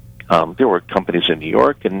there were companies in New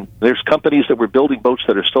York, and there's companies that were building boats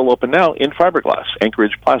that are still open now in fiberglass.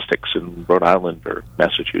 Anchorage Plastics in Rhode Island or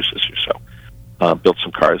Massachusetts or so built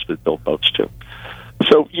some cars, but built boats too.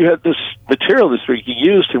 So you had this material that's being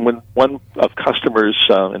used, and when one of customers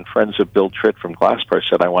and friends of Bill Tritt from Glasspar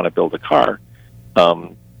said, "I want to build a car,"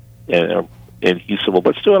 and he said, "Well,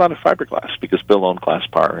 let's do it out of fiberglass," because Bill owned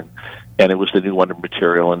Glasspar, and it was the new wonder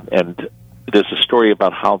material, and there's a story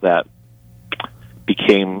about how that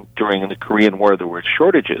became, during the Korean War, there were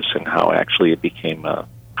shortages, and how actually it became,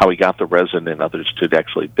 how he got the resin and others to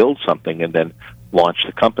actually build something and then launch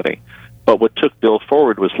the company. But what took Bill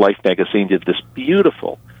forward was Life magazine did this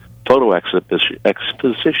beautiful photo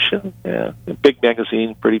exposition, a big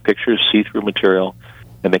magazine, pretty pictures, see-through material,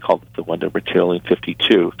 and they called it the Wonder Material in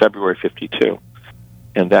February 52.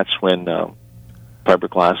 And that's when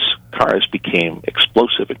fiberglass cars became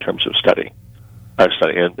explosive in terms of study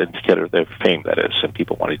and to get their fame, that is, and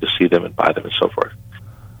people wanting to see them and buy them and so forth.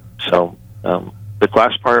 So the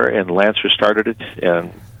Glasspire and Lancer started it,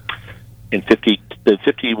 and in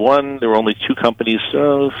 51, there were only two companies,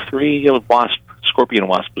 three. Wasp, Scorpion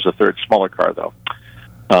Wasp was a third, smaller car though,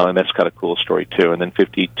 and that's got a cool story too. And then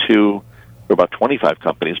 52, there were about 25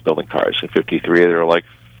 companies building cars. In 53, there were like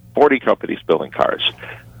 40 companies building cars.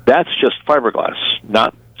 That's just fiberglass,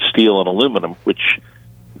 not steel and aluminum, which,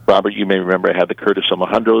 Robert, you may remember, I had the Curtis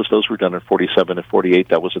Alejandros. Those were done in 47 and 48.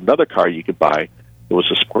 That was another car you could buy. It was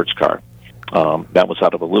a sports car. That was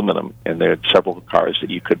out of aluminum, and there are several cars that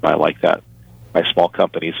you could buy like that by small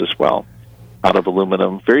companies as well. Out of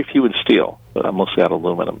aluminum, very few in steel, but mostly out of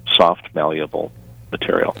aluminum, soft, malleable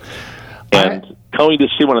material. And coming to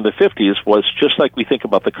see one in the 50s was just like we think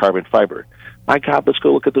about the carbon fiber. My God, let's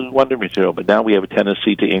go look at the wonder material. But now we have a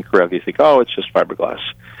tendency to incorrectly think, oh, it's just fiberglass.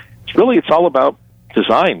 It's all about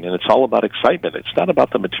design, and it's all about excitement. It's not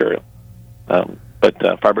about the material. But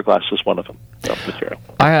fiberglass is one of them, material.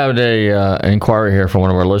 I have an inquiry here from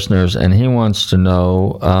one of our listeners, and he wants to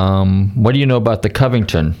know, what do you know about the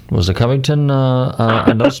Covington? Was the Covington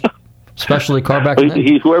a specialty car back then?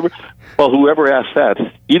 Whoever asked that,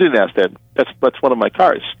 you didn't ask that. That's one of my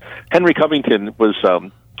cars. Henry Covington was,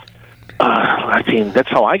 that's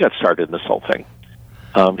how I got started in this whole thing.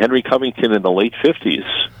 Henry Covington in the late 50s,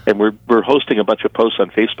 and we're hosting a bunch of posts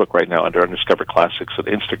on Facebook right now under Undiscovered Classics and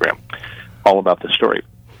Instagram, all about this story.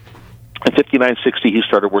 In 59-60, he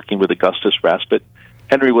started working with Augustus Raspet.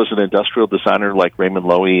 Henry was an industrial designer like Raymond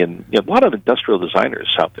Loewy, and a lot of industrial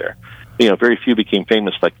designers out there. Very few became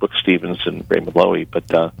famous like Brooks Stevens and Raymond Loewy,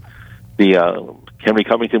 but Henry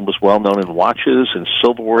Covington was well known in watches and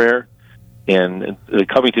silverware, and the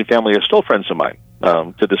Covington family are still friends of mine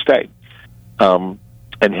to this day.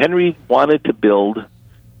 And Henry wanted to build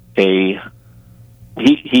he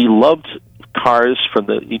loved cars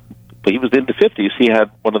but he was in the 50s. He had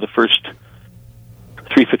one of the first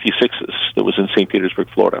 356s that was in St. Petersburg,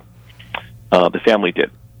 Florida. The family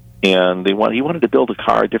did. And he wanted to build a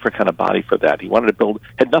car, a different kind of body for that. He wanted to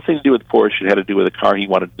had nothing to do with Porsche. It had to do with a car he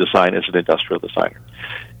wanted to design as an industrial designer.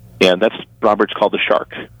 And that's, Robert's called the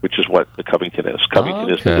Shark, which is what the Covington is.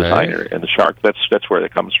 Covington is the designer, and the Shark, that's where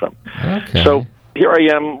it comes from. Okay. So here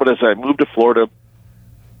I am, I moved to Florida,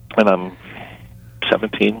 and I'm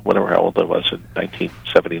 17, whatever how old I was in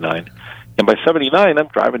 1979. And by 79, I'm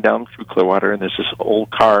driving down through Clearwater, and there's this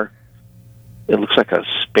old car. It looks like a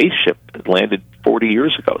spaceship that landed 40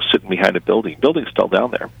 years ago, sitting behind a building. Building's still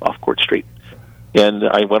down there, off Court Street. And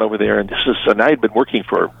I went over there, and I had been working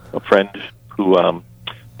for a friend who,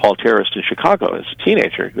 Paul Terrorist in Chicago as a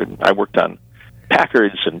teenager. And I worked on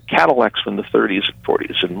Packards and Cadillacs from the 30s and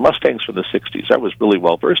 40s and Mustangs from the 60s. I was really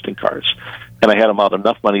well-versed in cars. And I had about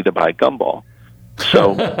enough money to buy a gumball.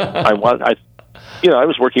 So I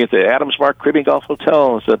was working at the Adams Mark Caribbean Golf Hotel.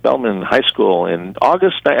 I was at Bellman High School in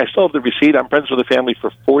August. I still have the receipt. I'm friends with the family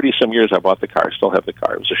for 40-some years. I bought the car. I still have the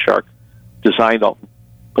car. It was a Shark designed. It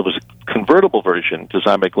was a convertible version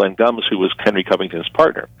designed by Glenn Gumbs, who was Henry Covington's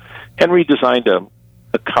partner. Henry designed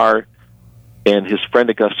a car, and his friend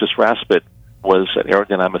Augustus Raspet was an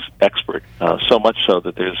aerodynamics expert, so much so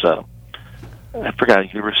that there's I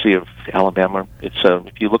forgot, University of Alabama. It's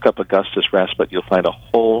if you look up Augustus Raspet, you'll find a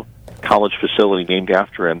whole college facility named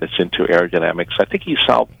after him that's into aerodynamics. I think he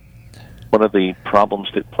solved one of the problems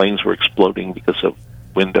that planes were exploding because of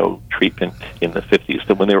window treatment in the 50s,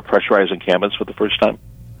 that when they were pressurizing cabins for the first time.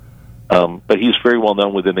 But he's very well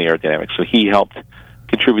known within the aerodynamics, so he helped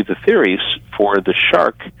contribute the theories for the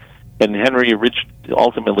Shark. And Henry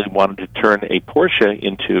ultimately wanted to turn a Porsche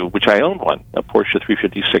into, which I owned one, a Porsche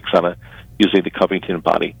 356 using the Covington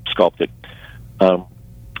body sculpted.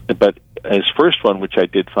 But his first one, which I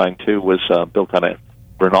did find too, was built on a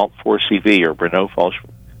Renault 4CV or Renault Falsch.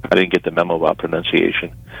 I didn't get the memo about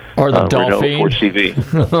pronunciation. Or the Dolphin. Renault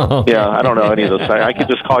 4CV. Yeah, I don't know any of those. I could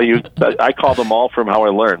just call you. I call them all from how I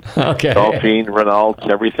learned. Okay. Dolphin, Renault,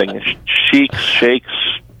 everything. Shakes.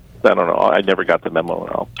 I don't know. I never got the memo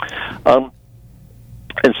at all.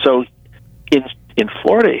 And so in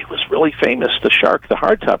Florida, it was really famous, the Shark, the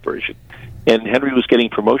hardtop version. And Henry was getting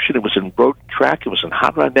promotion. It was in Road Track. It was in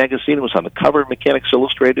Hot Rod Magazine. It was on the cover of Mechanics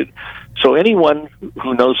Illustrated. So anyone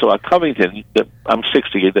who knows about Covington, I'm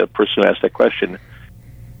 60, the person who asked that question,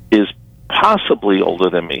 is possibly older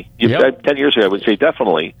than me. Yep. 10 years ago, I would say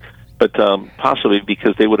definitely, but possibly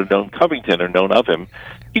because they would have known Covington or known of him.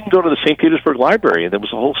 You can go to the St. Petersburg Library, and there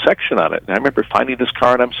was a whole section on it. And I remember finding this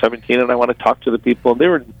car, and I'm 17, and I want to talk to the people. And they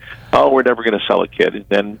were, we're never going to sell it, kid. And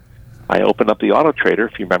then I opened up the Auto Trader,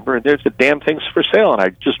 if you remember, and there's the damn thing's for sale. And I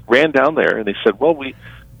just ran down there, and they said, well, we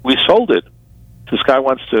sold it. This guy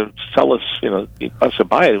wants to sell us, he wants to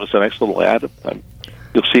buy it. It was a nice little ad.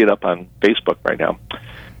 You'll see it up on Facebook right now.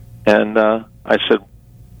 And I said,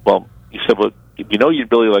 well, he said, well, you know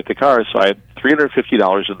you'd really like the car. So I had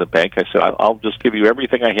 $350 in the bank. I said, I'll just give you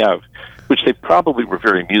everything I have, which they probably were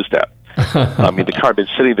very amused at. I mean, the car had been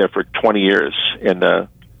sitting there for 20 years. And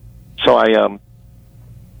so I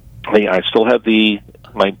still had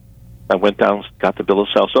I went down, got the bill of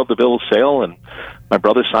sale. So the bill of sale, and my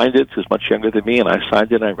brother signed it. He was much younger than me, and I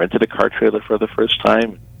signed it. And I rented a car trailer for the first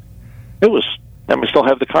time. I still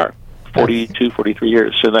have the car. 42, 43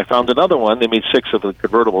 years. And I found another one. They made 6 of the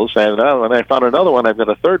convertibles. And I found another one. I've got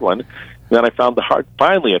a third one. And then I found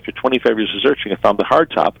finally, after 25 years of searching, I found the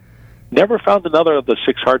hardtop. Never found another of the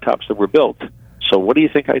 6 hardtops that were built. So what do you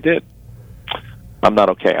think I did? I'm not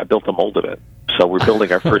okay. I built a mold of it. So we're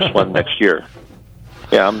building our first one next year.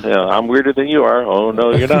 Yeah, I'm weirder than you are. Oh,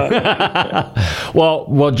 no, you're not.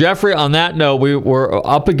 Well, Geoffrey, on that note, we're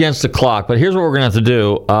up against the clock. But here's what we're going to have to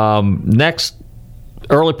do.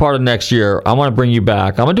 Early part of next year, I want to bring you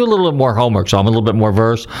back. I'm going to do a little bit more homework, so I'm a little bit more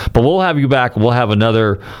versed. But we'll have you back. We'll have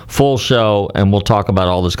another full show, and we'll talk about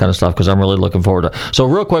all this kind of stuff because I'm really looking forward to it. So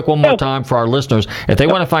real quick, one more time for our listeners. If they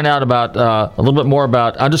want to find out about a little bit more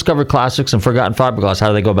about undiscovered classics and forgotten fiberglass, how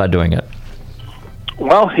do they go about doing it?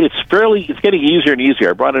 Well, it's getting easier and easier.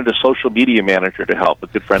 I brought in a social media manager to help, a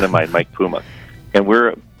good friend of mine, Mike Puma. And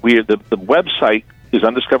the website is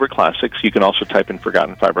Undiscovered Classics. You can also type in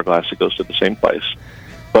Forgotten Fiberglass. It goes to the same place.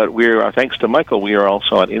 But thanks to Michael, we are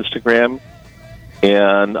also on Instagram.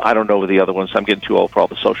 And I don't know the other ones. I'm getting too old for all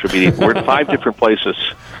the social media. We're in 5 different places.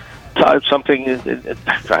 I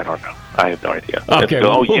don't know. I have no idea. Okay.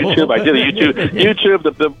 YouTube. I did a YouTube. YouTube,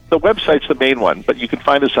 the website's the main one. But you can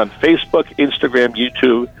find us on Facebook, Instagram,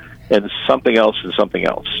 YouTube, and something else and something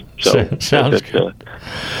else. So sounds good.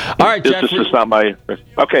 All right, Geoffrey. This is not my...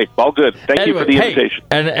 Okay, all good. Thank you for the invitation.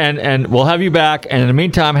 And we'll have you back. And in the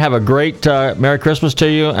meantime, have a great Merry Christmas to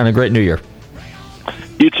you and a great New Year.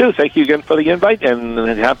 You too. Thank you again for the invite, and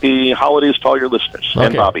happy holidays to all your listeners. Okay.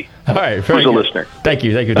 And Bobby. All right. Who's a listener. Thank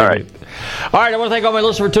you. All right. All right. I want to thank all my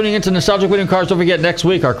listeners for tuning in to Nostalgic Radio and Cars. Don't forget, next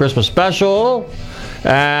week, our Christmas special.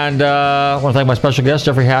 And I want to thank my special guest,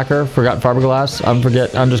 Geoffrey Hackett, Forgotten Fiberglass,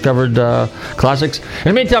 Undiscovered Classics. In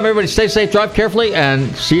the meantime, everybody stay safe, drive carefully,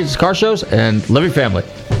 and see you at car shows, and live your family.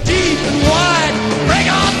 Deep and wide, break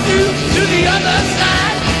on through to the other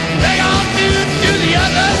side. Break on through to the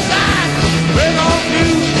other side. Break on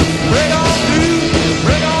through, break on through,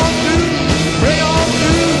 break on through, break on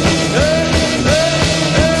through.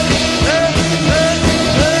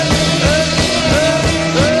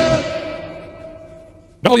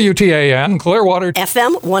 WTAN, Clearwater.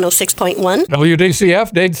 FM 106.1.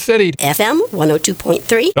 WDCF, Dade City. FM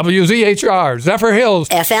 102.3. WZHR, Zephyr Hills.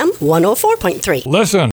 FM 104.3. Listen.